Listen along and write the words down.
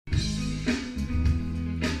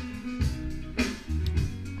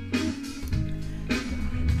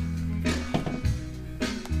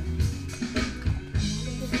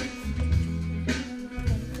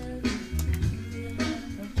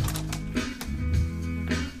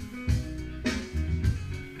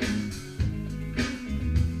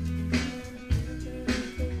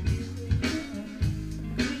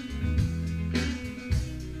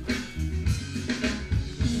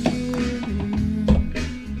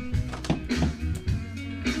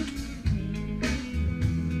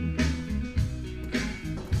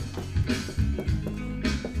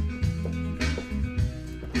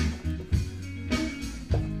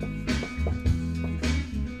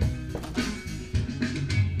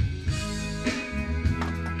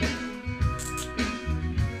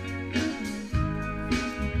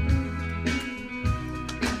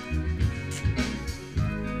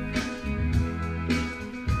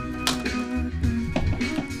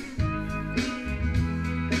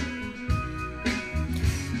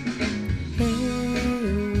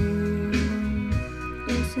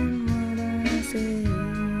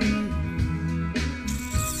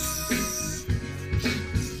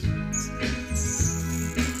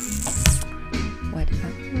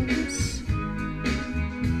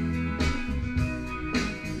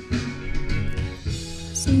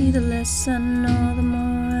less I know, the more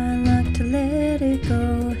I like to let it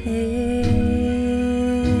go. Hey,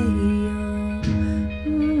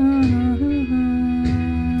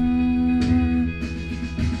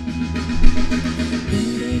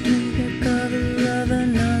 into the cover of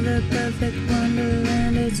another perfect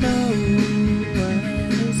wonderland. It's over,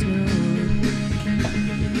 it's okay.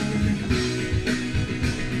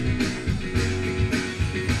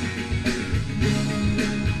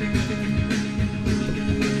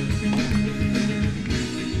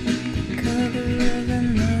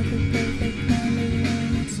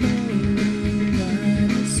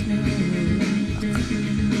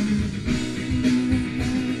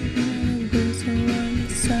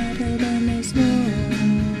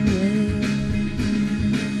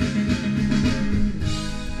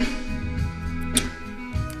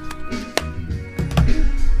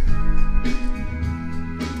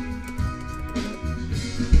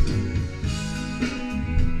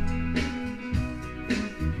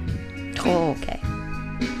 Okay.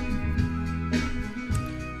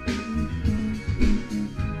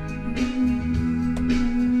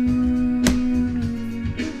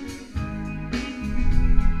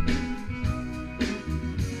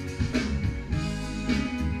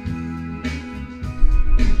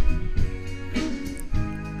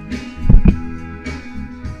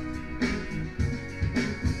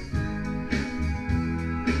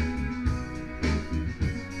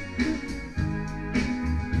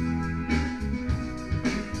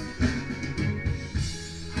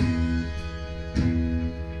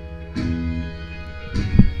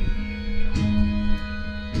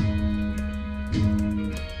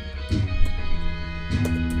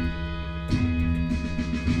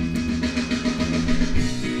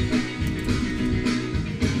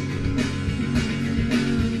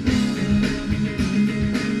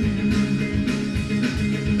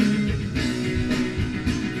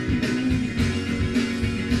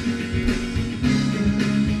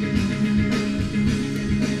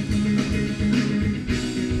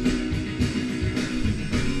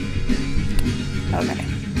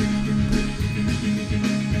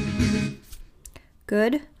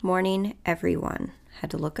 Good morning, everyone.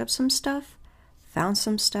 Had to look up some stuff, found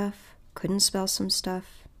some stuff, couldn't spell some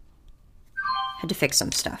stuff, had to fix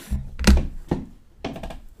some stuff.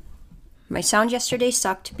 My sound yesterday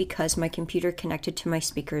sucked because my computer connected to my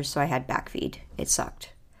speakers, so I had backfeed. It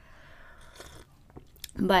sucked.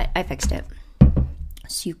 But I fixed it.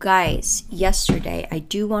 So you guys, yesterday, I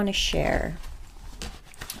do want to share.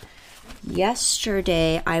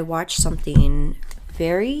 Yesterday, I watched something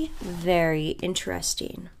very, very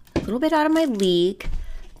interesting. A little bit out of my league,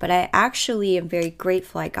 but I actually am very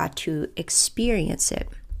grateful I got to experience it.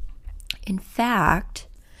 In fact,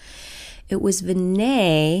 it was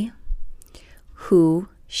Vinay who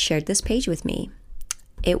shared this page with me.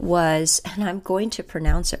 It was, and I'm going to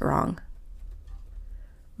pronounce it wrong,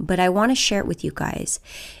 but I want to share it with you guys.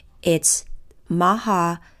 It's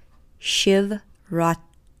Maha Shivratri.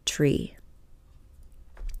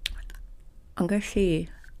 I'm going to see.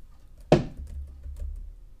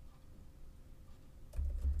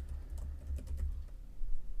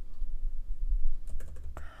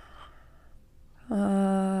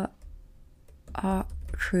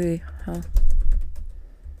 Tree, huh?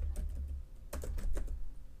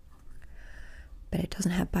 But it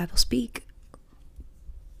doesn't have Bible speak.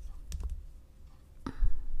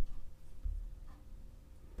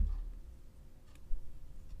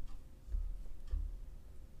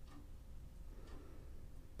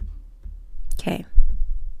 Okay.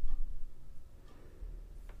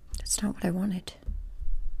 That's not what I wanted.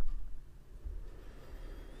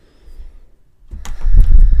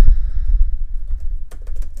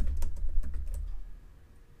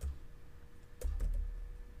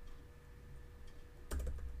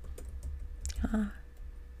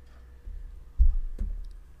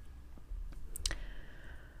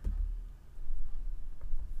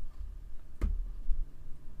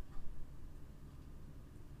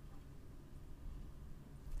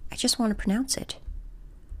 I just want to pronounce it.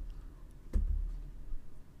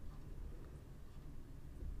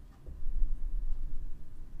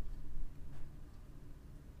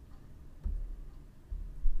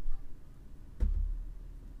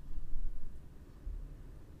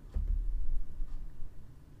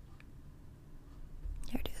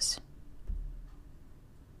 There it is.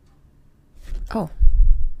 Oh,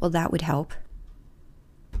 well, that would help.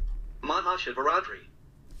 Maha Shivaratri.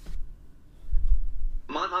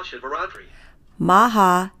 Maha Shivaratri.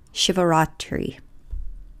 Maha Shivaratri.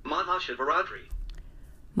 Maha Shivaratri.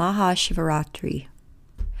 Maha Shivaratri.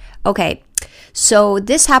 Okay, so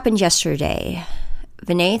this happened yesterday.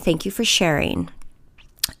 Vinay, thank you for sharing.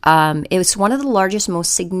 It was one of the largest,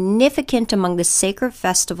 most significant among the sacred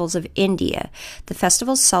festivals of India. The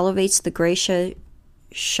festival celebrates the Gracia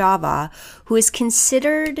Shava, who is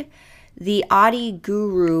considered the Adi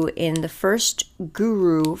Guru and the first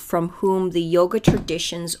guru from whom the yoga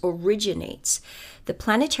traditions originates. The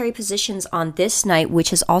planetary positions on this night,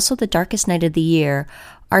 which is also the darkest night of the year,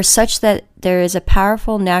 are such that there is a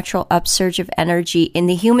powerful natural upsurge of energy in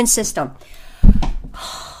the human system.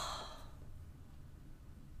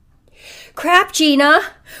 Crap, Gina.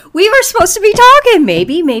 We were supposed to be talking.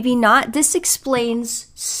 Maybe, maybe not. This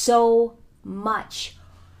explains so much.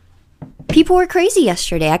 People were crazy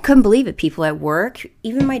yesterday. I couldn't believe it. People at work,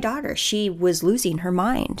 even my daughter, she was losing her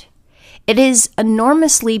mind. It is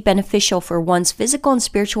enormously beneficial for one's physical and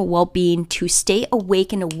spiritual well-being to stay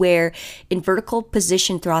awake and aware in vertical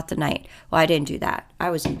position throughout the night. Well, I didn't do that.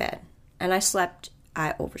 I was in bed and I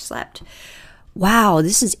overslept. Wow,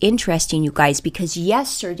 this is interesting, you guys, because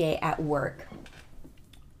yesterday at work,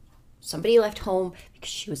 somebody left home because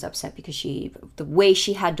she was upset because the way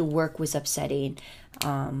she had to work was upsetting.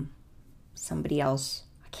 Somebody else,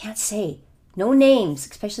 I can't say, no names,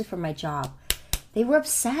 especially for my job. They were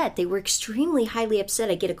upset. They were extremely highly upset.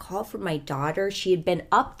 I get a call from my daughter. She had been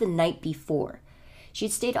up the night before.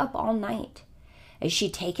 She'd stayed up all night. As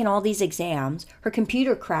she'd taken all these exams, her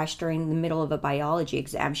computer crashed during the middle of a biology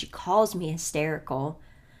exam. She calls me hysterical.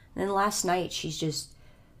 And then last night, she's just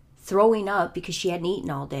throwing up because she hadn't eaten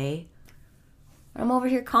all day. I'm over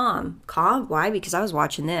here calm. Calm? Why? Because I was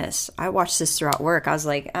watching this. I watched this throughout work. I was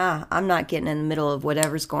like, I'm not getting in the middle of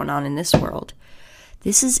whatever's going on in this world.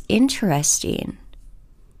 This is interesting.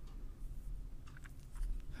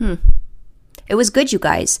 It was good, you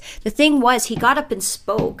guys. The thing was, he got up and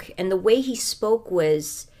spoke, and the way he spoke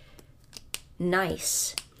was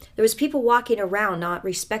nice. There was people walking around not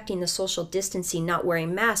respecting the social distancing, not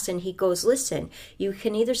wearing masks, and he goes, listen, you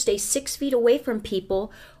can either stay 6 feet away from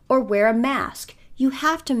people or wear a mask. You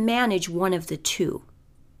have to manage one of the two.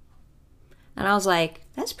 And I was like,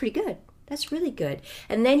 that's pretty good. That's really good.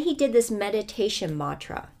 And then he did this meditation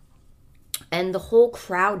mantra, and the whole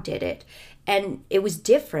crowd did it. And it was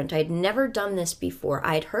different. I'd never done this before.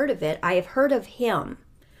 I'd heard of it. I have heard of him.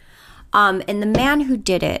 And the man who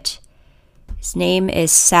did it, his name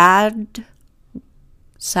is Sadhguru.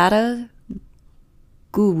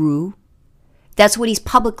 That's what he's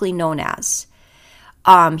publicly known as.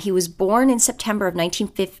 He was born in September of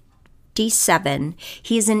 1957.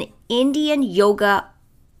 He's an Indian yoga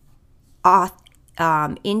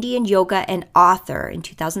and author. In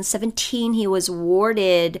 2017, he was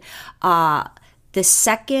awarded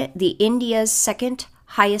India's second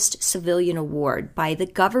highest civilian award by the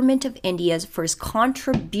government of India for his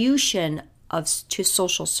contribution to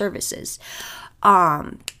social services.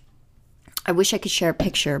 I wish I could share a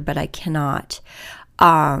picture, but I cannot.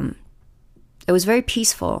 It was very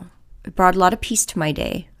peaceful. It brought a lot of peace to my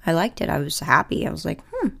day. I liked it. I was happy. I was like,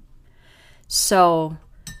 So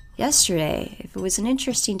yesterday, if it was an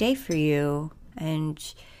interesting day for you,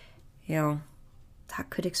 and, that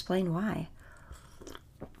could explain why.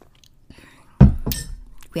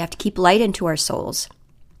 We have to keep light into our souls.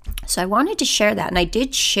 So I wanted to share that, and I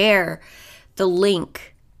did share the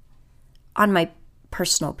link on my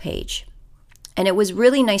personal page. And it was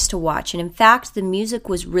really nice to watch. And in fact, the music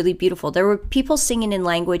was really beautiful. There were people singing in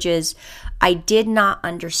languages I did not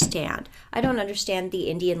understand. I don't understand the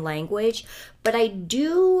Indian language, but I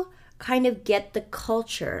do kind of get the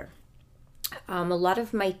culture. A lot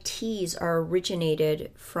of my teas are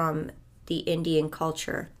originated from the Indian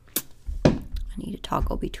culture. I need to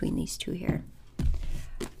toggle between these two here.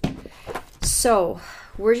 So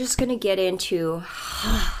we're just going to get into...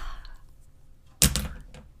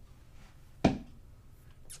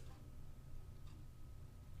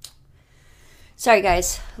 Sorry,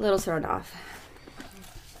 guys, a little thrown off.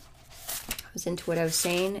 I was into what I was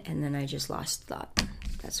saying, and then I just lost thought.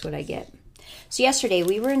 That's what I get. So yesterday,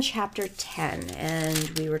 we were in chapter 10,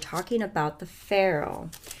 and we were talking about the Pharaoh.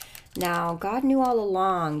 Now, God knew all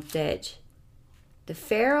along that the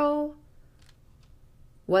Pharaoh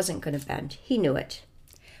wasn't going to bend. He knew it.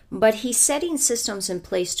 But he's setting systems in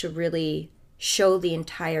place to really show the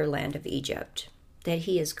entire land of Egypt that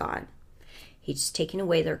he is God. He's taking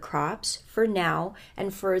away their crops for now,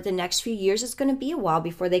 and for the next few years, it's going to be a while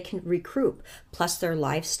before they can recruit, plus their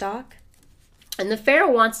livestock. And the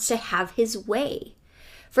Pharaoh wants to have his way.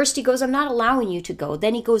 First he goes, I'm not allowing you to go.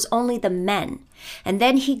 Then he goes, only the men. And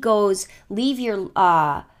then he goes, leave your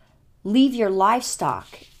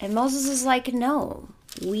livestock. And Moses is like, no,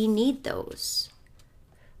 we need those.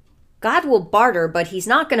 God will barter, but he's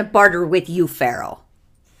not going to barter with you, Pharaoh.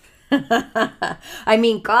 I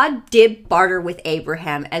mean, God did barter with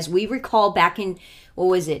Abraham, as we recall back in, what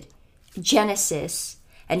was it, Genesis.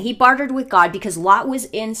 And he bartered with God because Lot was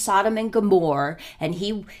in Sodom and Gomorrah. And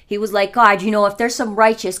he was like, God, if there's some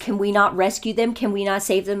righteous, can we not rescue them? Can we not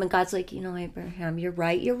save them? And God's like, Abraham, you're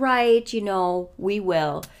right. We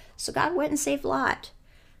will. So God went and saved Lot.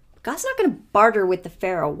 God's not going to barter with the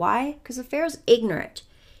Pharaoh. Why? Because the Pharaoh's ignorant.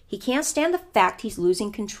 He can't stand the fact he's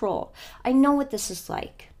losing control. I know what this is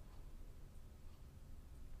like.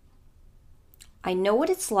 I know what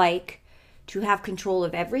it's like to have control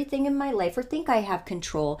of everything in my life, or think I have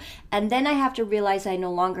control, and then I have to realize I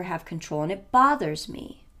no longer have control, and it bothers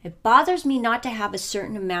me. It bothers me not to have a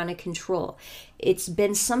certain amount of control. It's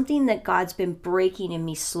been something that God's been breaking in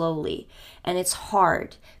me slowly, and it's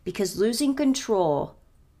hard because losing control,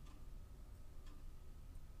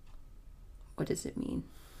 what does it mean?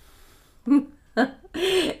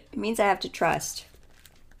 It means I have to trust.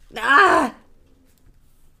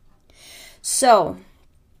 So,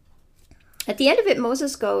 at the end of it,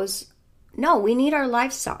 Moses goes, no, we need our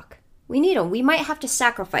livestock. We need them. We might have to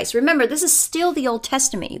sacrifice. Remember, this is still the Old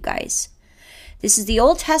Testament, you guys. This is the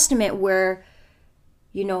Old Testament where,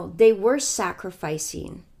 they were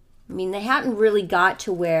sacrificing. I mean, they hadn't really got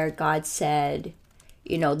to where God said,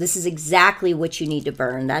 this is exactly what you need to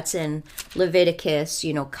burn. That's in Leviticus,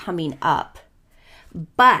 coming up.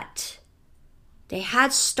 But they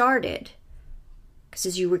had started. Because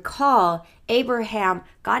as you recall,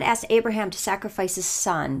 God asked Abraham to sacrifice his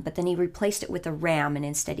son, but then he replaced it with a ram, and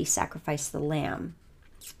instead he sacrificed the lamb.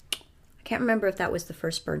 I can't remember if that was the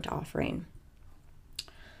first burnt offering.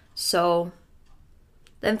 So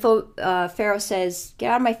then Pharaoh says,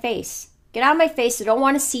 get out of my face. Get out of my face. I don't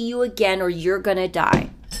want to see you again, or you're going to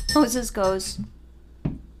die. Moses goes,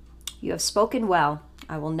 you have spoken well.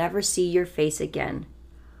 I will never see your face again.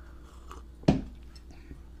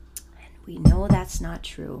 We know that's not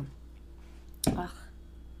true. Ugh.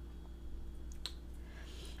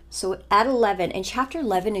 So at 11, and chapter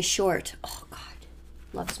 11 is short. Oh, God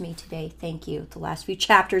loves me today. Thank you. The last few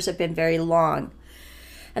chapters have been very long.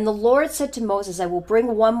 And the Lord said to Moses, I will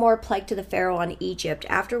bring one more plague to the Pharaoh on Egypt.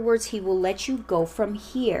 Afterwards, he will let you go from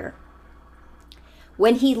here.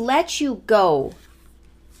 When he lets you go,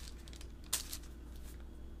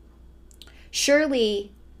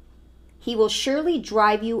 he will surely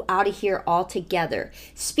drive you out of here altogether.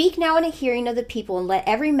 Speak now in the hearing of the people, and let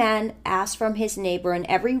every man ask from his neighbor and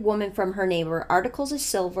every woman from her neighbor articles of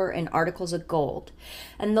silver and articles of gold.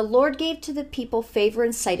 And the Lord gave to the people favor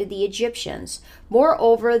in sight of the Egyptians.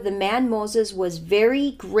 Moreover, the man Moses was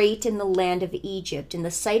very great in the land of Egypt, in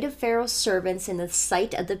the sight of Pharaoh's servants, in the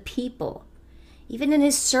sight of the people, even in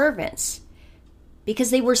his servants,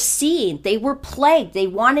 because they were seen, they were plagued, they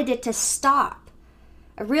wanted it to stop.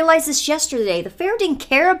 I realized this yesterday. The Pharaoh didn't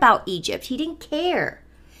care about Egypt. He didn't care.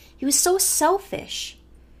 He was so selfish.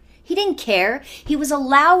 He didn't care. He was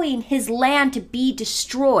allowing his land to be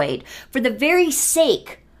destroyed for the very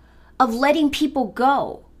sake of letting people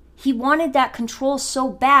go. He wanted that control so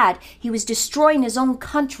bad, he was destroying his own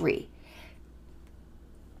country.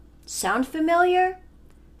 Sound familiar?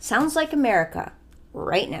 Sounds like America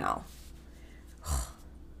right now.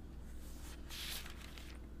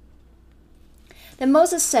 Then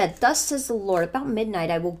Moses said, thus says the Lord, about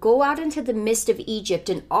midnight I will go out into the midst of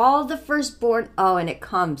Egypt, and all the firstborn, it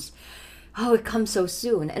comes so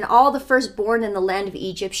soon. And all the firstborn in the land of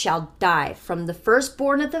Egypt shall die, from the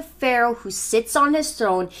firstborn of the Pharaoh who sits on his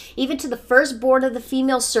throne, even to the firstborn of the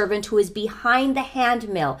female servant who is behind the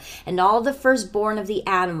handmill, and all the firstborn of the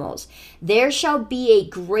animals. There shall be a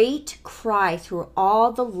great cry through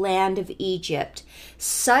all the land of Egypt.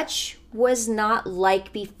 Such was not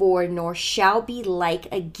like before, nor shall be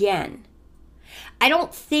like again. I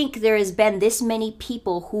don't think there has been this many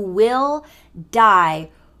people who will die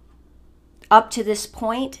up to this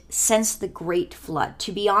point since the Great Flood.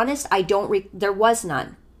 To be honest, there was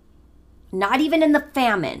none. Not even in the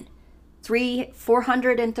famine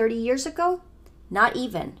 430 years ago. Not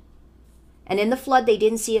even. And in the flood, they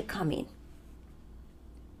didn't see it coming.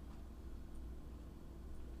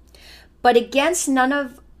 But against none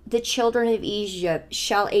of the children of Egypt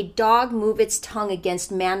shall a dog move its tongue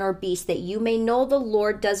against man or beast, that you may know the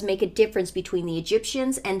Lord does make a difference between the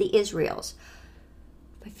Egyptians and the Israels.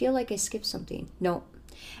 I feel like I skipped something. No.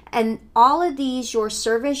 And all of these your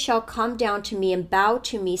servants shall come down to me and bow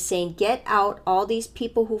to me, saying, get out all these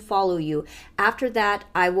people who follow you. After that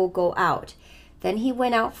I will go out. Then he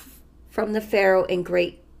went out from the Pharaoh in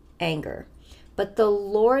great anger. But the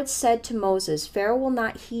Lord said to Moses, Pharaoh will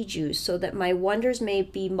not heed you, so that my wonders may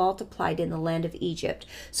be multiplied in the land of Egypt.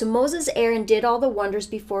 So Moses, Aaron did all the wonders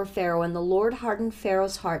before Pharaoh, and the Lord hardened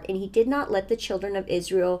Pharaoh's heart, and he did not let the children of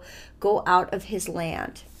Israel go out of his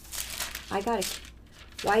land.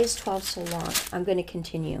 Why is 12 so long? I'm going to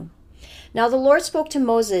continue. Now the Lord spoke to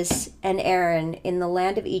Moses and Aaron in the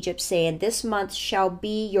land of Egypt, saying, This month shall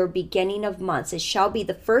be your beginning of months. It shall be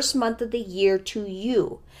the first month of the year to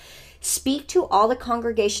you. Speak to all the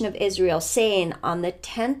congregation of Israel, saying, On the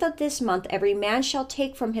 10th of this month every man shall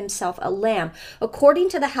take from himself a lamb, according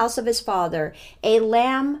to the house of his father, a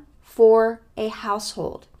lamb for a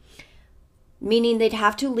household. Meaning they'd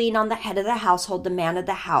have to lean on the head of the household, the man of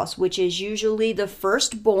the house, which is usually the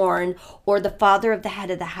firstborn or the father of the head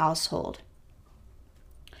of the household.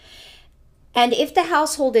 And if the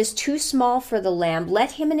household is too small for the lamb,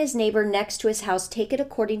 let him and his neighbor next to his house take it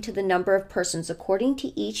according to the number of persons, according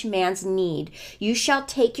to each man's need. You shall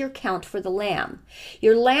take your count for the lamb.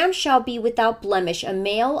 Your lamb shall be without blemish, a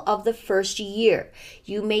male of the first year.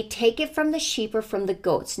 You may take it from the sheep or from the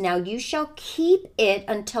goats. Now you shall keep it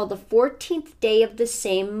until the 14th day of the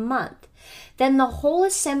same month. Then the whole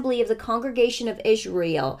assembly of the congregation of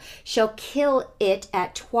Israel shall kill it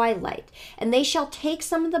at twilight. And they shall take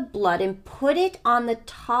some of the blood and put it on the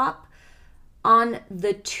top, on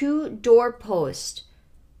the 2 doorposts,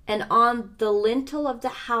 and on the lintel of the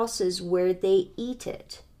houses where they eat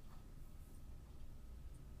it.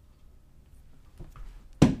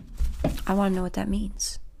 I want to know what that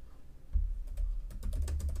means.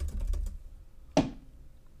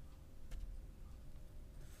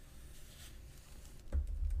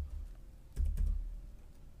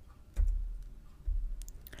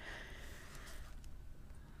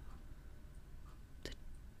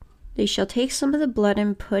 They shall take some of the blood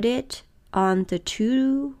and put it on the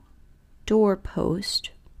 2 doorposts,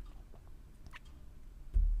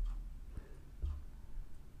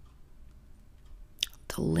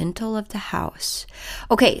 the lintel of the house.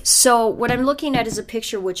 Okay, so what I'm looking at is a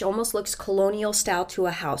picture which almost looks colonial style to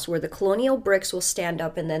a house, where the colonial bricks will stand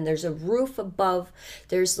up and then there's a roof above.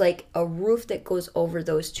 There's like a roof that goes over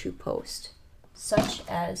those 2 posts, such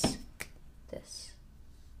as this.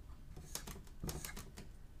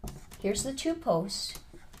 Here's the 2 posts.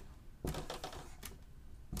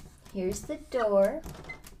 Here's the door.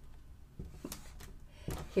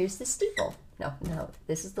 Here's the steeple. No,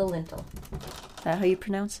 this is the lintel. Is that how you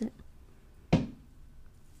pronounce it?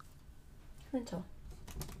 Lintel.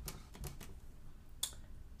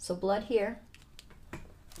 So blood here.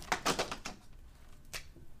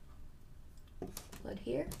 Blood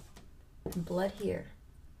here. And blood here.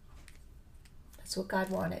 That's what God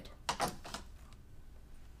wanted.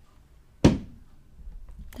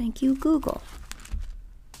 Thank you, Google.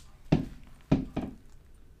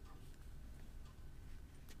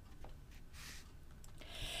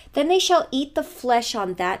 Then they shall eat the flesh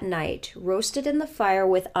on that night, roasted in the fire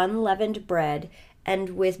with unleavened bread,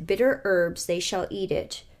 and with bitter herbs they shall eat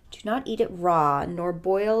it. Do not eat it raw, nor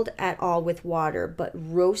boiled at all with water, but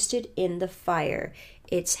roasted in the fire,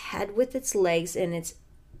 its head with its legs and its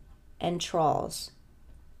entrails.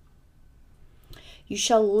 You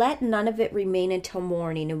shall let none of it remain until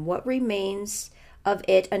morning, and what remains of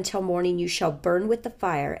it until morning you shall burn with the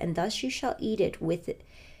fire, and thus you shall eat it with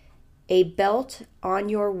a belt on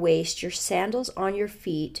your waist, your sandals on your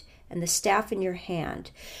feet, and the staff in your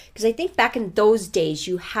hand. Because I think back in those days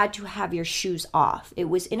you had to have your shoes off. It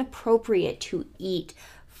was inappropriate to eat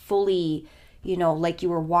fully, like you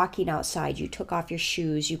were walking outside. You took off your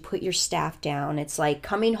shoes, you put your staff down. It's like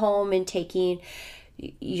coming home and taking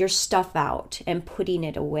your stuff out and putting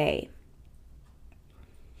it away.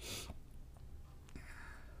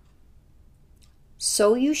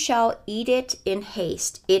 So you shall eat it in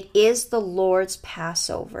haste. It is the Lord's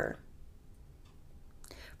Passover.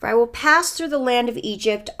 For I will pass through the land of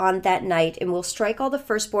Egypt on that night, and will strike all the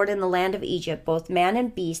firstborn in the land of Egypt, both man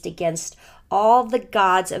and beast. Against all the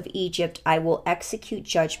gods of Egypt I will execute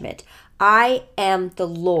judgment. I am the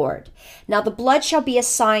Lord. Now the blood shall be a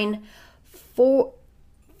sign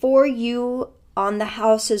for you on the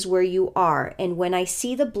houses where you are. And when I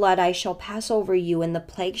see the blood, I shall pass over you, and the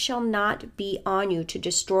plague shall not be on you to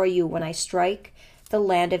destroy you when I strike the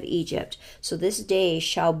land of Egypt. So this day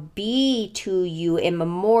shall be to you a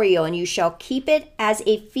memorial, and you shall keep it as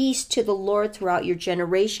a feast to the Lord throughout your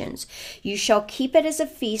generations. You shall keep it as a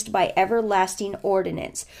feast by everlasting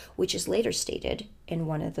ordinance, which is later stated in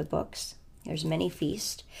one of the books. There's many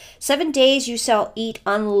feasts. 7 days you shall eat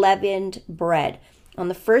unleavened bread. On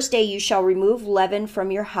the first day you shall remove leaven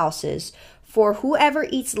from your houses, for whoever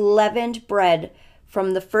eats leavened bread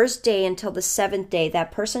from the first day until the seventh day,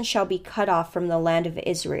 that person shall be cut off from the land of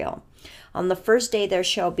Israel. On the first day there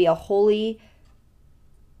shall be a holy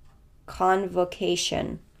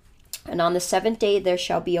convocation, and on the seventh day there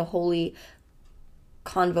shall be a holy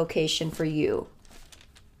convocation for you.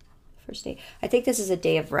 First day. I think this is a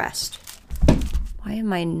day of rest. Why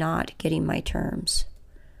am I not getting my terms?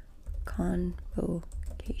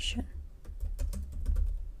 Convocation.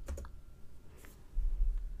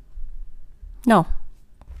 No,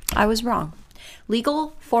 I was wrong.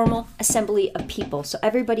 Legal, formal assembly of people. So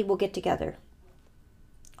everybody will get together.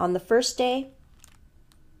 On the first day,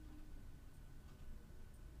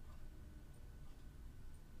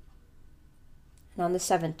 and on the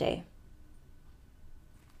seventh day.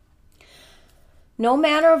 No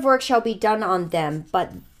manner of work shall be done on them,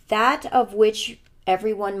 but that of which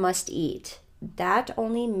everyone must eat, that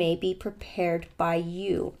only may be prepared by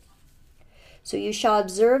you. So you shall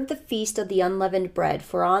observe the feast of the unleavened bread,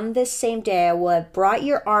 for on this same day I will have brought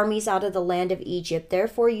your armies out of the land of Egypt.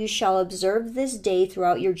 Therefore you shall observe this day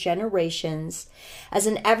throughout your generations as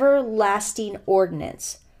an everlasting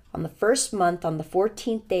ordinance. On the first month, on the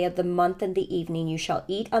 14th day of the month in the evening, you shall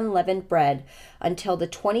eat unleavened bread until the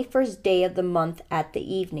 21st day of the month at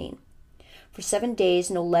the evening. For 7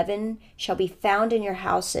 days no leaven shall be found in your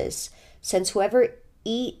houses, since whoever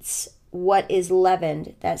eats what is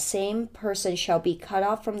leavened, that same person shall be cut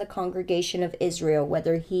off from the congregation of Israel,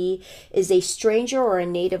 whether he is a stranger or a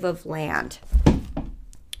native of land.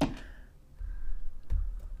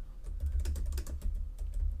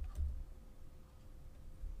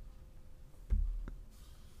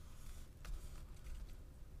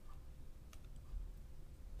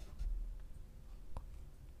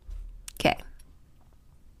 Okay.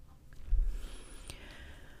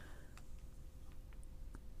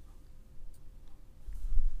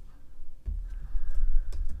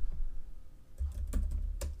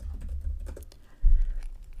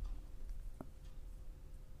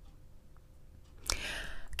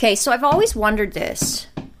 Okay, so I've always wondered this.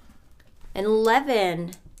 And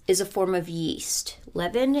leaven is a form of yeast.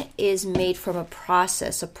 Leaven is made from a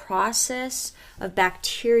process of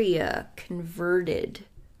bacteria converted.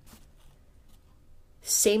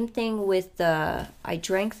 Same thing with I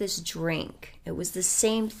drank this drink. It was the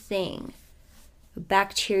same thing.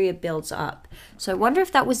 Bacteria builds up. So I wonder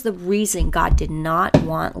if that was the reason God did not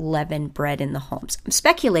want leavened bread in the homes. I'm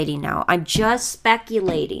speculating now. I'm just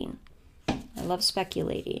speculating. I love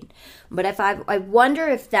speculating. But I wonder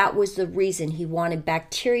if that was the reason he wanted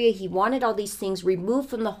bacteria. He wanted all these things removed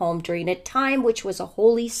from the home during a time which was a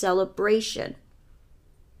holy celebration.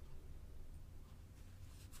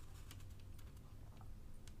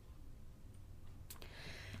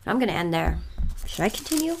 I'm going to end there. Should I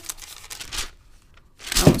continue?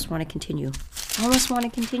 I almost want to continue.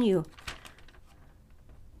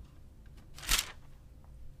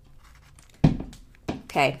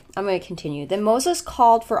 Okay, I'm going to continue. Then Moses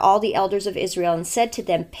called for all the elders of Israel and said to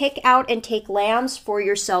them, pick out and take lambs for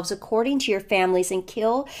yourselves according to your families and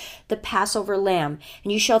kill the Passover lamb.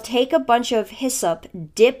 And you shall take a bunch of hyssop,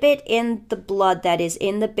 dip it in the blood that is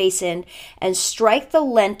in the basin, and strike the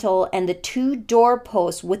lintel and the 2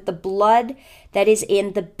 doorposts with the blood that is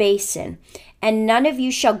in the basin. And none of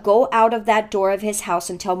you shall go out of that door of his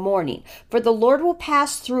house until morning. For the Lord will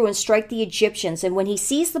pass through and strike the Egyptians. And when he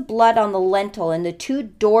sees the blood on the lintel and the 2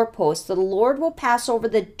 doorposts, the Lord will pass over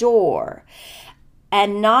the door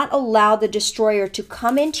and not allow the destroyer to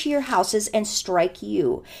come into your houses and strike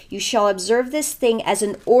you. You shall observe this thing as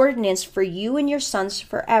an ordinance for you and your sons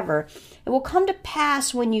forever. It will come to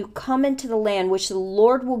pass when you come into the land which the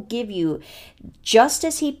Lord will give you, just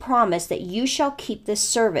as he promised, that you shall keep this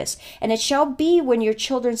service. And it shall be when your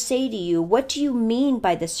children say to you, what do you mean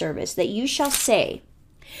by this service? That you shall say,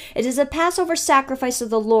 it is a Passover sacrifice of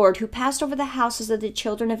the Lord, who passed over the houses of the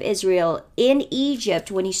children of Israel in Egypt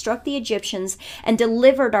when he struck the Egyptians and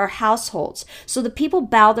delivered our households. So the people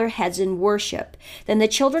bowed their heads in worship. Then the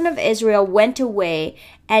children of Israel went away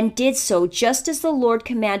and did so just as the Lord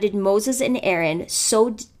commanded Moses and Aaron,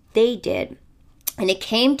 so they did. And it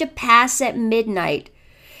came to pass at midnight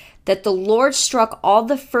that the Lord struck all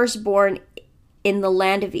the firstborn in the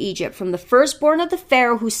land of Egypt, from the firstborn of the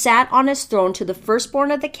Pharaoh who sat on his throne to the firstborn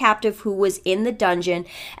of the captive who was in the dungeon,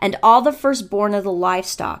 and all the firstborn of the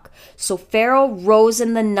livestock. So Pharaoh rose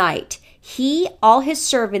in the night, he, all his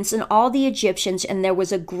servants, and all the Egyptians, and there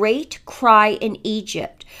was a great cry in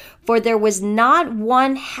Egypt, for there was not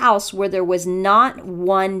one house where there was not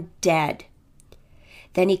one dead.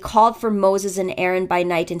 Then he called for Moses and Aaron by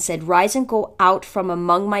night and said, rise and go out from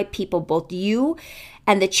among my people, both you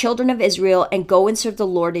and the children of Israel, and go and serve the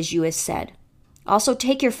Lord as you have said. Also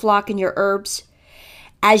take your flock and your herbs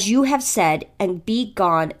as you have said, and be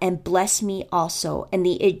gone and bless me also. And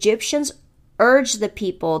the Egyptians urged the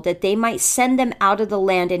people that they might send them out of the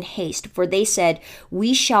land in haste, for they said,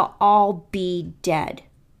 we shall all be dead.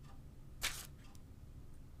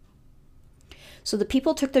 So the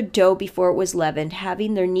people took the dough before it was leavened,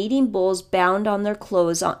 having their kneading bowls bound up in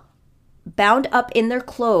their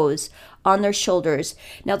clothes on their shoulders.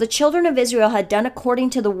 Now the children of Israel had done according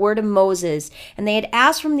to the word of Moses, and they had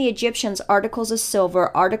asked from the Egyptians articles of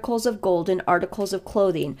silver, articles of gold, and articles of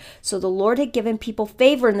clothing. So the Lord had given people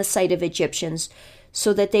favor in the sight of Egyptians,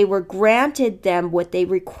 so that they were granted them what they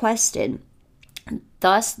requested.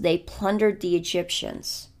 Thus they plundered the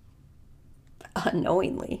Egyptians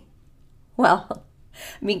unknowingly. Well,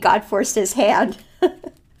 God forced his hand.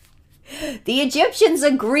 The Egyptians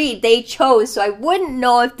agreed, they chose, so I wouldn't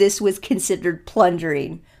know if this was considered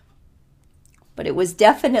plundering. But it was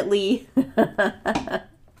definitely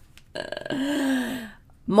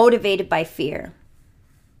motivated by fear.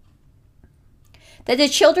 That the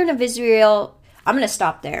children of Israel, I'm going to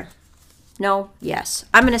stop there. No, yes,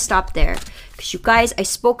 I'm going to stop there. Because you guys, I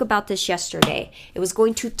spoke about this yesterday. It was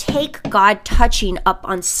going to take God touching up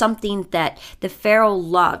on something that the Pharaoh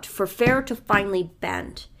loved for Pharaoh to finally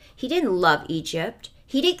bend. He didn't love Egypt.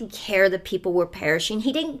 He didn't care that people were perishing.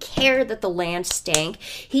 He didn't care that the land stank.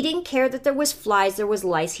 He didn't care that there was flies, there was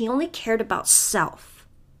lice. He only cared about self.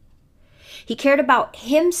 He cared about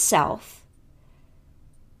himself.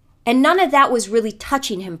 And none of that was really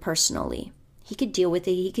touching him personally. He could deal with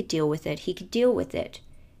it. He could deal with it. He could deal with it.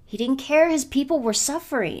 He didn't care his people were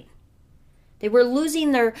suffering. They were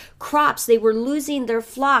losing their crops. They were losing their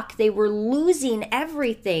flock. They were losing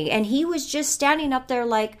everything. And he was just standing up there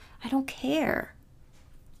like, I don't care.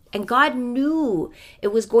 And God knew it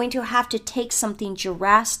was going to have to take something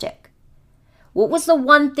drastic. What was the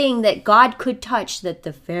one thing that God could touch that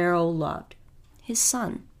the Pharaoh loved? His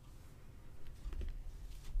son.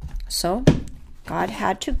 So God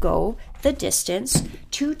had to go the distance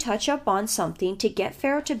to touch up on something to get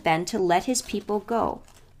Pharaoh to bend to let his people go.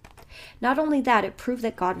 Not only that, it proved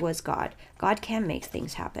that God was God. God can make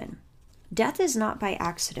things happen. Death is not by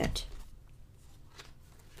accident.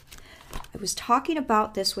 I was talking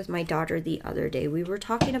about this with my daughter the other day. We were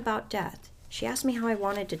talking about death. She asked me how I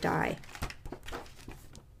wanted to die.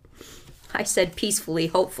 I said peacefully,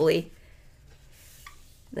 hopefully.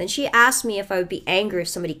 Then she asked me if I would be angry if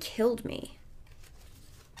somebody killed me.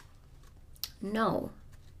 No.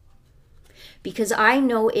 Because I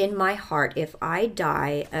know in my heart, if I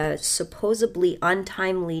die a supposedly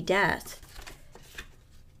untimely death,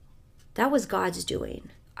 that was God's doing.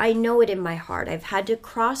 I know it in my heart. I've had to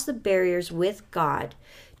cross the barriers with God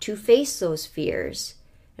to face those fears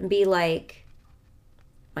and be like,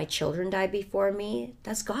 my children died before me.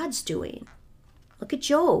 That's God's doing. Look at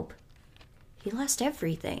Job. He lost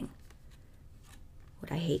everything.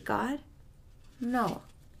 Would I hate God? No.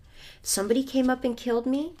 If somebody came up and killed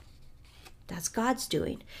me, that's God's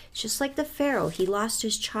doing. It's just like the Pharaoh. He lost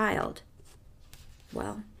his child.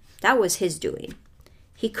 Well, that was his doing.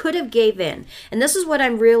 He could have gave in. And this is what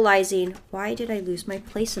I'm realizing. Why did I lose my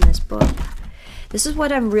place in this book? This is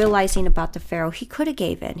what I'm realizing about the Pharaoh. He could have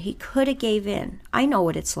gave in. He could have gave in. I know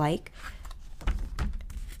what it's like.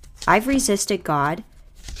 I've resisted God.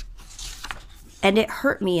 And it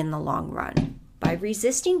hurt me in the long run. By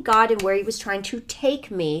resisting God and where he was trying to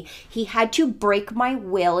take me, he had to break my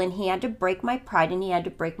will, and he had to break my pride, and he had to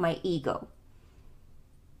break my ego.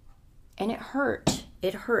 And it hurt.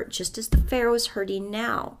 It hurt, just as the Pharaoh is hurting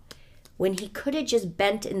now, when he could have just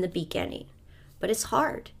bent in the beginning. But it's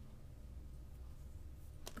hard.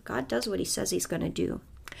 But God does what he says he's going to do.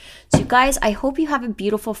 So you guys, I hope you have a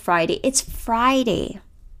beautiful Friday. It's Friday.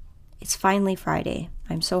 It's finally Friday.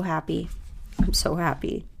 I'm so happy. I'm so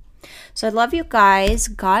happy. So I love you guys.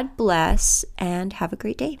 God bless and have a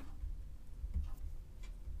great day.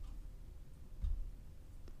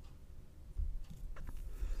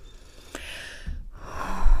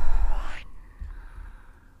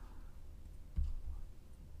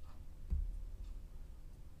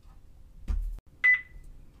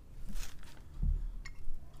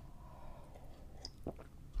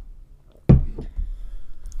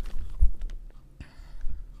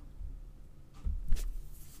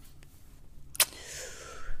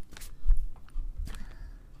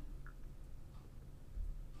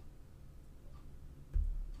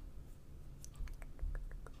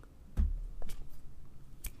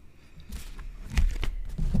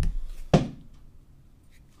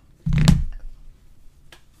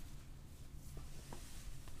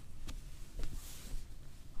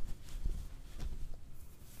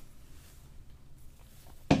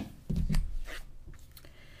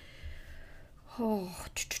 Oh.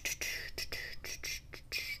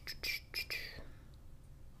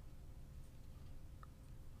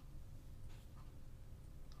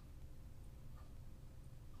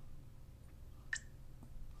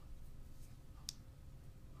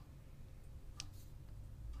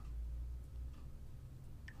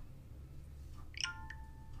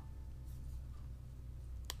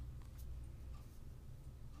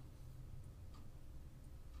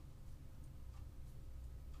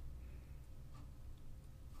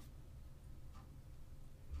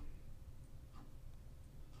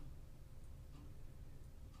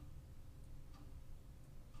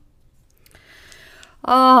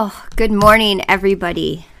 Oh, good morning,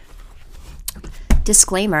 everybody.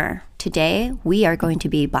 Disclaimer, today we are going to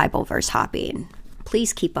be Bible verse hopping.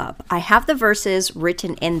 Please keep up. I have the verses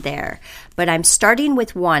written in there, but I'm starting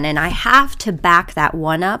with one and I have to back that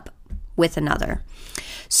one up with another.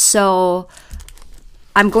 So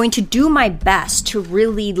I'm going to do my best to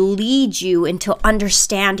really lead you into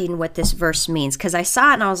understanding what this verse means, because I saw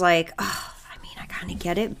it and I was like, oh, I kind of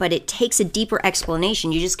get it, but it takes a deeper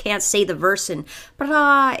explanation. You just can't say the verse and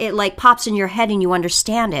it like pops in your head and you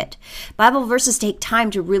understand it. Bible verses take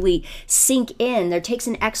time to really sink in. There takes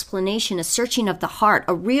an explanation, a searching of the heart,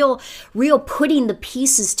 a real putting the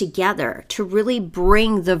pieces together to really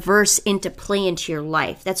bring the verse into play into your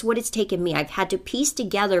life. That's what it's taken me. I've had to piece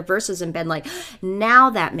together verses and been like, now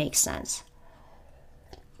that makes sense.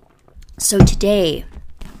 So today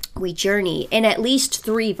we journey in at least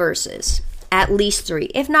 3 verses. At least 3,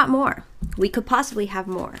 if not more. We could possibly have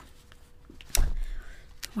more. I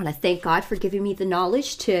want to thank God for giving me the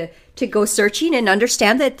knowledge to go searching and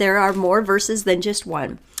understand that there are more verses than just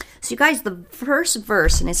one. So you guys, the first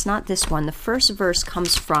verse, and it's not this one, the first verse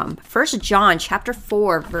comes from 1 John chapter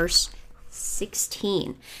 4, verse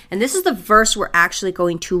 16. And this is the verse we're actually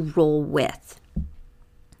going to roll with.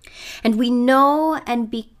 And we know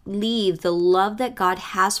and believe the love that God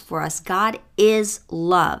has for us. God is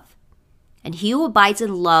love. And he who abides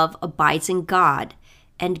in love abides in God,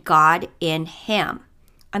 and God in him.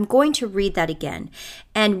 I'm going to read that again.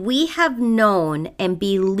 And we have known and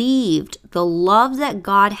believed the love that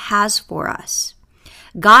God has for us.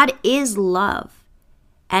 God is love.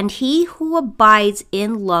 And he who abides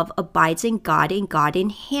in love abides in God, and God in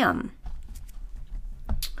him.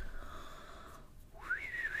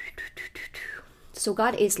 So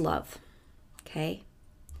God is love. Okay?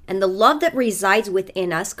 And the love that resides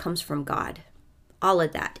within us comes from God. All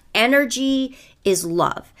of that. Energy is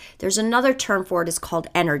love. There's another term for it. It's called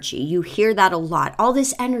energy. You hear that a lot. All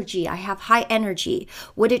this energy. I have high energy.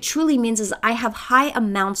 What it truly means is I have high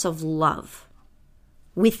amounts of love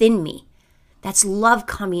within me. That's love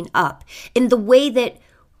coming up in the way that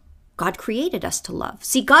God created us to love.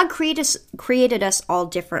 See, God created us all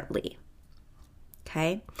differently.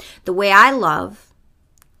 Okay? The way I love,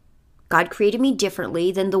 God created me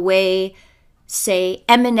differently than the way, say,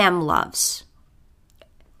 Eminem loves.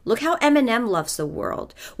 Look how Eminem loves the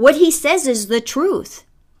world. What he says is the truth.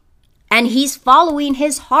 And he's following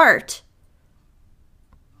his heart.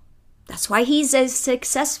 That's why he's as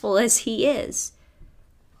successful as he is.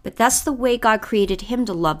 But that's the way God created him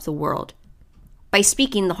to love the world. By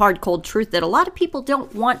speaking the hard, cold truth that a lot of people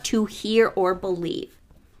don't want to hear or believe.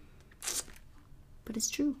 But it's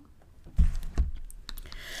true.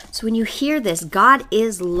 So when you hear this, God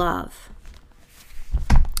is love.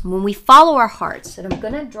 When we follow our hearts, and I'm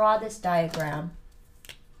going to draw this diagram.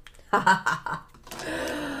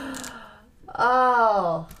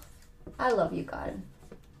 Oh, I love you, God.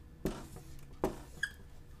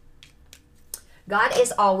 God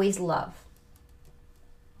is always love.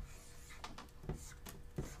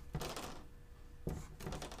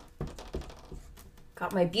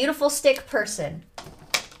 Got my beautiful stick person.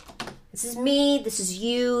 This is me, this is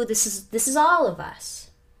you, this is all of us.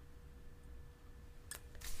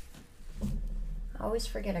 I always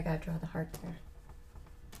forget I gotta draw the heart there.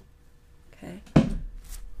 Okay.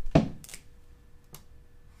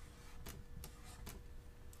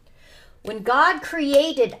 When God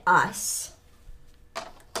created us,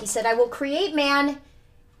 he said, I will create man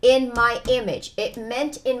in my image. It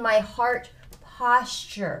meant in my heart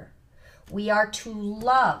posture. We are to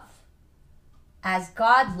love as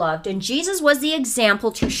God loved. And Jesus was the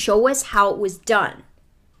example to show us how it was done.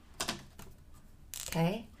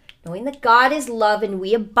 Okay? Knowing that God is love and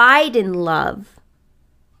we abide in love.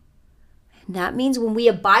 And that means when we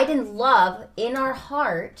abide in love in our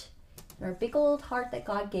heart, in our big old heart that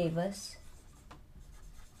God gave us,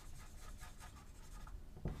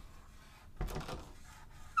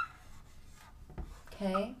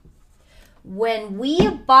 okay? When we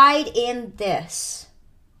abide in this,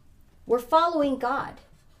 we're following God.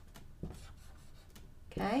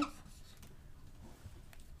 Okay?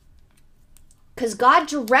 Because God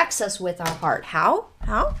directs us with our heart. How?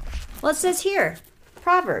 Well, it says here,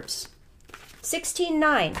 Proverbs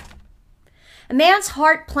 16:9. A man's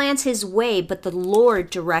heart plans his way, but the Lord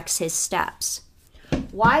directs his steps.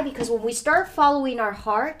 Why? Because when we start following our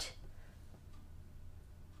heart,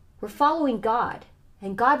 we're following God,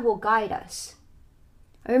 and God will guide us.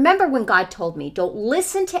 I remember when God told me, don't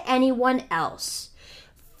listen to anyone else.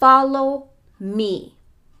 Follow me.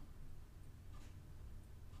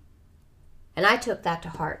 And I took that to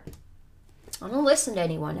heart. I don't listen to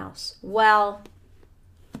anyone else. Well,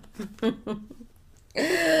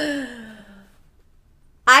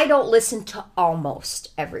 I don't listen to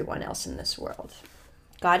almost everyone else in this world.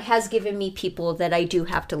 God has given me people that I do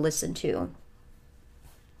have to listen to.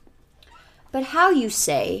 But how, you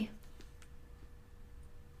say,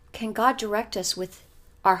 can God direct us with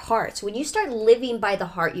our hearts? When you start living by the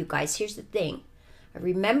heart, you guys, here's the thing. I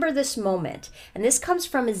remember this moment, and this comes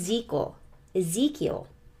from Ezekiel. Ezekiel.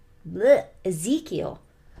 Good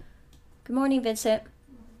morning, Vincent.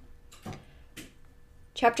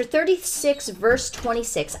 Chapter 36, verse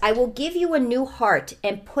 26. I will give you a new heart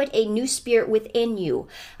and put a new spirit within you.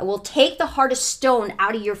 I will take the heart of stone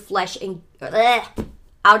out of your flesh and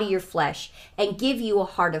give you a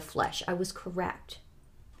heart of flesh. I was correct.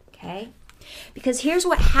 Okay? Because here's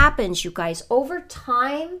what happens, you guys. Over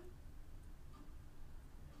time,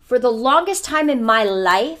 for the longest time in my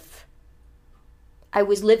life, I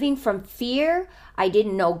was living from fear. I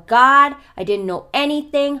didn't know God. I didn't know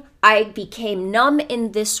anything. I became numb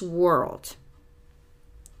in this world.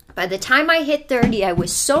 By the time I hit 30, I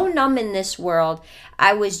was so numb in this world,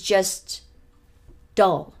 I was just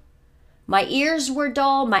dull. My ears were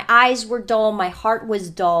dull. My eyes were dull. My heart was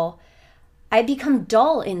dull. I become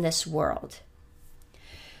dull in this world.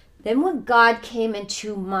 Then when God came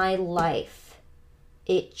into my life,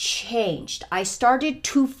 it changed. I started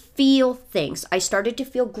to feel things. I started to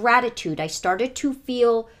feel gratitude. I started to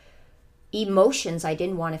feel emotions I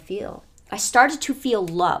didn't want to feel. I started to feel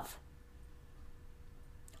love.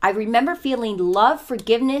 I remember feeling love,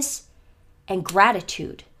 forgiveness, and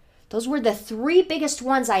gratitude. Those were the three biggest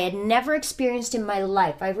ones I had never experienced in my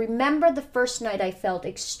life. I remember the first night I felt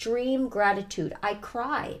extreme gratitude. I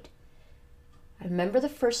cried. I remember the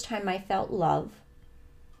first time I felt love.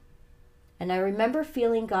 And I remember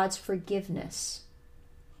feeling God's forgiveness.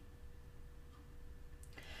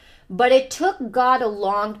 But it took God a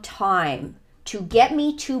long time to get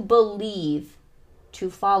me to believe, to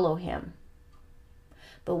follow him.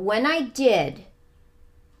 But when I did,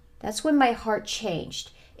 that's when my heart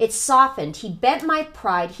changed. It softened. He bent my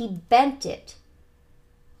pride. He bent it.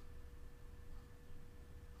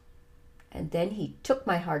 And then he took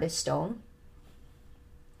my heart of stone.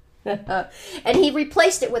 And he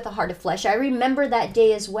replaced it with a heart of flesh. I remember that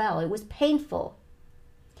day as well. It was painful.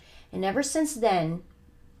 And ever since then,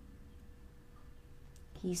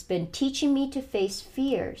 he's been teaching me to face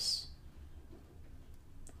fears.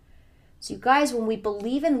 So you guys, when we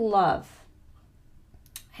believe in love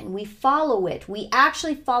and we follow it, we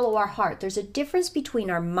actually follow our heart. There's a difference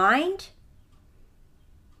between our mind,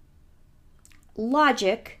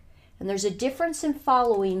 logic, and there's a difference in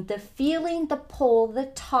following the feeling, the pull, the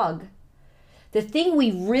tug, the thing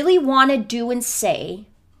we really want to do and say.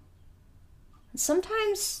 And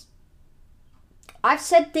sometimes I've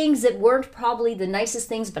said things that weren't probably the nicest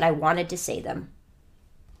things, but I wanted to say them.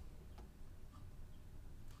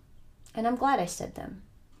 And I'm glad I said them.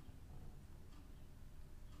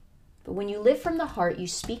 But when you live from the heart, you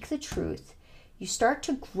speak the truth, you start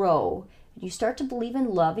to grow, you start to believe in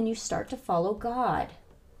love, and you start to follow God.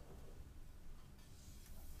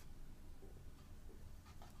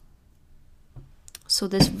 So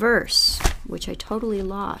this verse, which I totally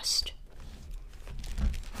lost.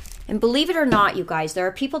 And believe it or not, you guys, there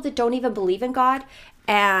are people that don't even believe in God,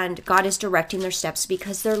 and God is directing their steps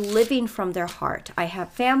because they're living from their heart. I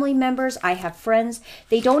have family members, I have friends,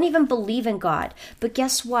 they don't even believe in God. But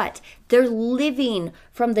guess what? They're living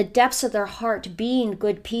from the depths of their heart, being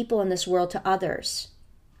good people in this world to others.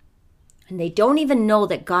 And they don't even know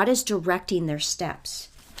that God is directing their steps.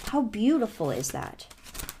 How beautiful is that?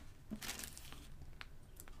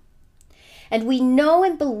 And we know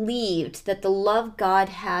and believed that the love God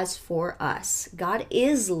has for us. God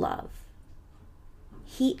is love.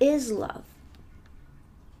 He is love.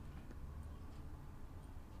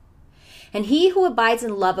 And he who abides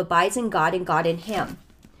in love abides in God and God in him.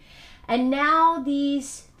 And now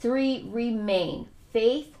these three remain: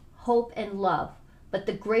 faith, hope, and love. But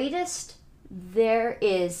the greatest there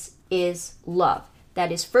is love.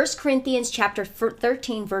 That is 1 Corinthians chapter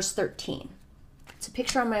 13, verse 13. It's a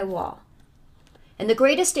picture on my wall. And the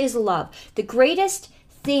greatest is love. The greatest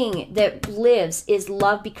thing that lives is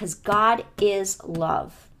love because God is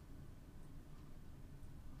love.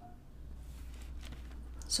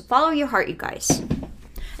 So follow your heart, you guys.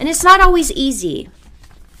 And it's not always easy.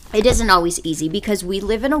 It isn't always easy because we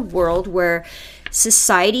live in a world where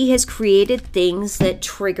society has created things that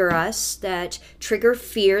trigger us, that trigger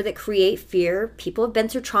fear, that create fear. People have been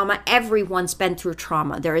through trauma. Everyone's been through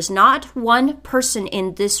trauma. There is not one person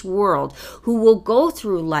in this world who will go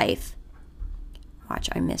through life. Watch,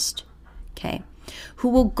 I missed. Okay. Who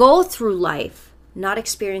will go through life not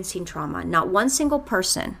experiencing trauma. Not one single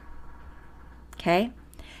person. Okay.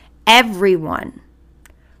 Everyone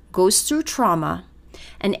goes through trauma,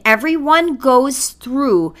 and everyone goes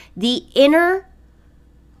through the inner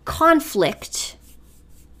conflict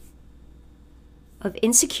of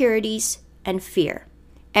insecurities and fear.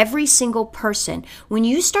 Every single person. When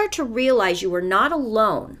you start to realize you are not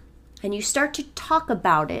alone and you start to talk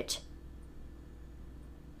about it,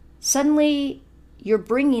 suddenly you're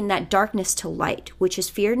bringing that darkness to light, which is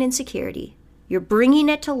fear and insecurity. You're bringing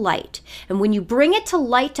it to light. And when you bring it to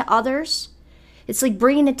light to others, it's like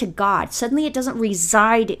bringing it to God. Suddenly it doesn't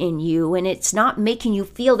reside in you and it's not making you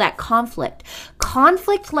feel that conflict.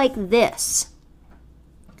 Conflict like this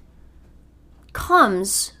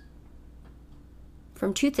comes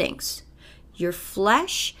from two things. Your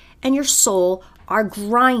flesh and your soul are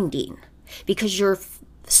grinding because your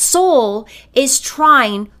soul is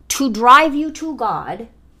trying to drive you to God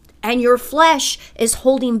and your flesh is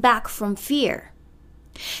holding back from fear.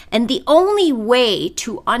 And the only way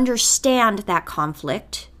to understand that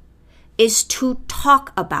conflict is to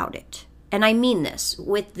talk about it. And I mean this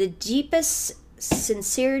with the deepest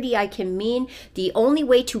sincerity I can mean. The only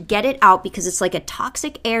way to get it out, because it's like a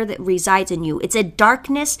toxic air that resides in you. It's a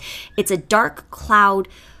darkness. It's a dark cloud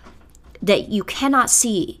that you cannot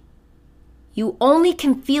see. You only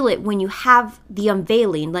can feel it when you have the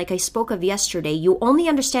unveiling, like I spoke of yesterday. You only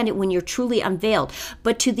understand it when you're truly unveiled.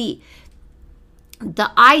 But to the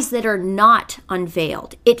eyes that are not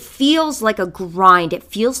unveiled, it feels like a grind. It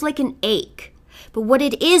feels like an ache. But what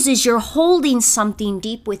it is you're holding something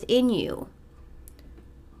deep within you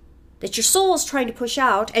that your soul is trying to push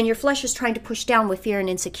out and your flesh is trying to push down with fear and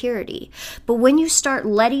insecurity. But when you start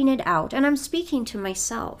letting it out, and I'm speaking to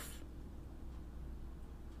myself,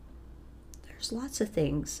 there's lots of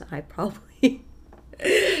things I probably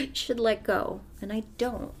should let go, and I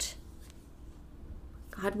don't.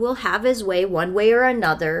 God will have his way one way or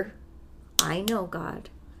another. I know God.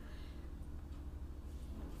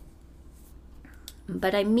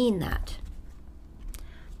 But I mean that.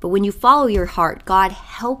 But when you follow your heart, God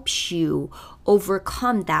helps you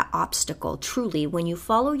overcome that obstacle. Truly, when you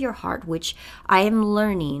follow your heart, which I am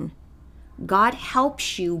learning, God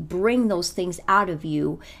helps you bring those things out of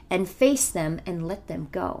you and face them and let them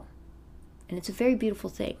go. And it's a very beautiful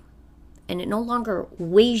thing. And it no longer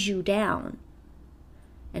weighs you down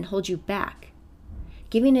and holds you back.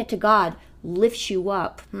 Giving it to God lifts you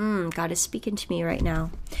up. God is speaking to me right now.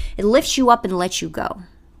 It lifts you up and lets you go.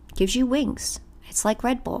 Gives you wings. It's like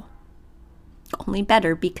Red Bull. Only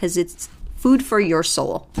better because it's food for your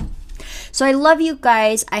soul. So I love you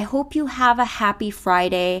guys. I hope you have a happy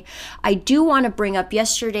Friday. I do want to bring up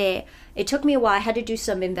yesterday. It took me a while. I had to do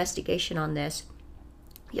some investigation on this.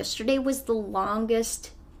 Yesterday was the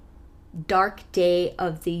longest dark day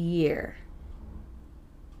of the year.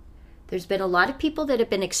 There's been a lot of people that have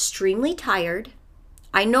been extremely tired.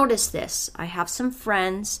 I noticed this. I have some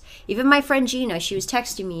friends. Even my friend Gina, she was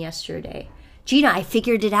texting me yesterday. Gina, I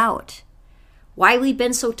figured it out. Why we've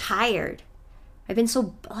been so tired. I've been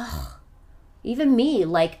so, even me,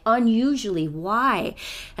 like unusually. Why?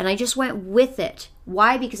 And I just went with it.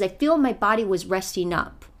 Why? Because I feel my body was resting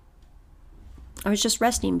up. I was just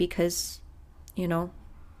resting because,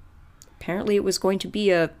 apparently it was going to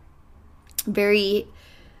be a very,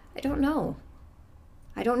 I don't know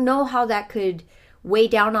how that could weigh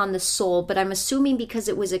down on the soul, but I'm assuming because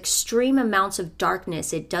it was extreme amounts of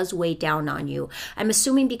darkness, it does weigh down on you. I'm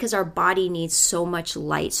assuming because our body needs so much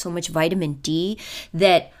light, so much vitamin D,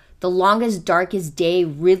 that the longest, darkest day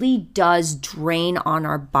really does drain on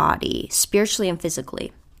our body, spiritually and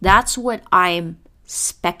physically. That's what I'm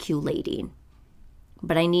speculating.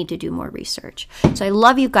 But I need to do more research. So I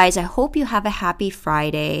love you guys. I hope you have a happy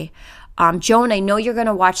Friday. Joan, I know you're going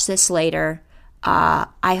to watch this later.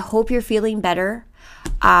 I hope you're feeling better.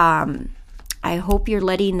 I hope you're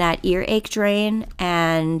letting that earache drain,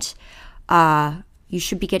 and you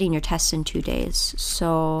should be getting your tests in 2 days.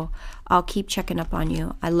 So I'll keep checking up on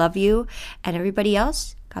you. I love you, and everybody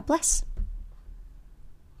else, God bless.